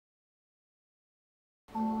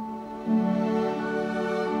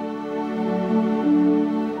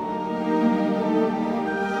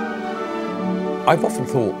I've often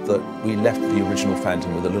thought that we left the original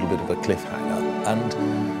Phantom with a little bit of a cliffhanger, and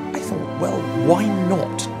I thought, well, why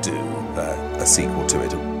not do a sequel to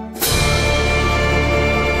it?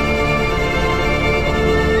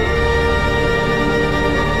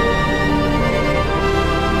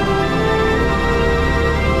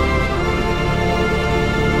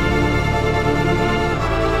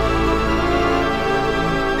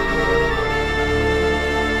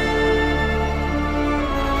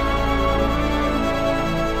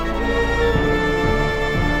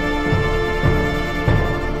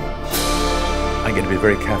 I'm going to be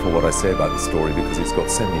very careful what I say about the story because it's got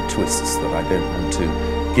so many twists that I don't want to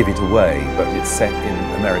give it away, but it's set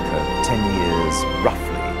in America 10 years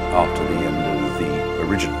roughly after the end of the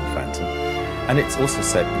original Phantom, and it's also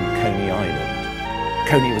set in Coney Island.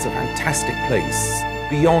 Coney was a fantastic place,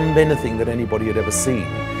 beyond anything that anybody had ever seen,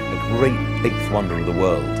 a great eighth wonder of the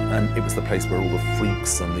world, and it was the place where all the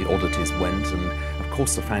freaks and the oddities went, and of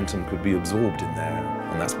course the Phantom could be absorbed in there,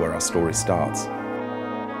 and that's where our story starts.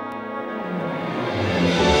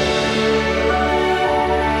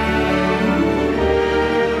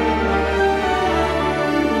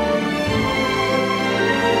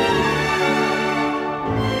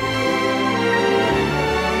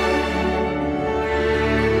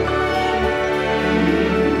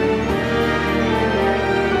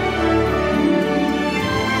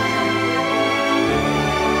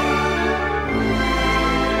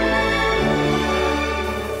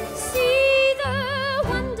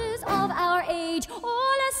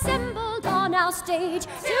 Stage,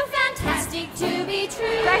 too fantastic to be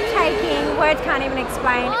true. Breathtaking, words can't even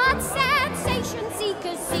explain. What sensation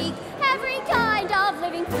seekers seek, every kind of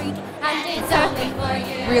living freak, and it's only for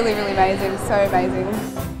you. Really, really amazing, so amazing.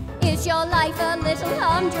 Is your life a little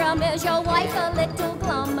humdrum? Is your wife a little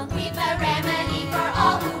glum? We've a remedy for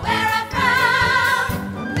all who wear a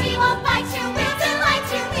frown. We won't bite you, we'll delight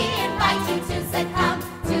you. We invite you to succumb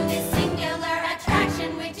to this singular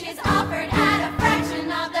attraction, which is offered at a fraction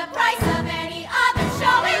of the price of any other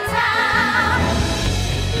show in town.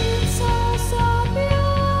 It's all so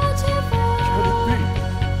beautiful. Can it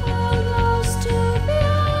be? Almost too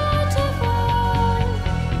beautiful.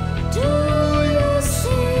 Do you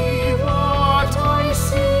see what I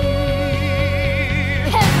see?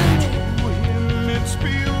 To him it's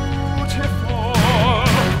beautiful.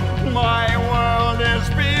 My world is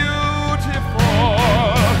beautiful.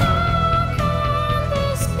 Can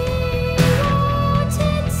this be what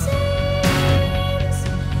it seems?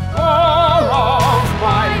 All of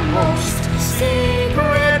my most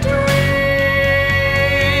secret dreams.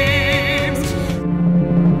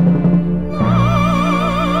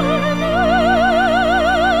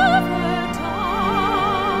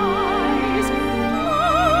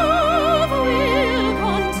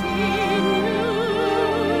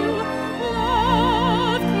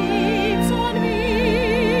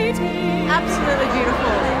 Absolutely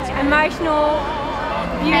beautiful. Emotional,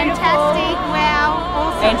 beautiful. Fantastic, wow,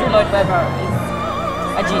 awesome. Andrew Lloyd Webber is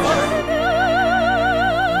a genius.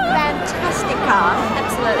 Fantastic cast,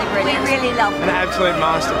 absolutely brilliant. We really love it. An absolute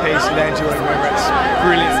masterpiece of Andrew Lloyd Webber. It's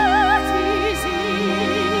brilliant.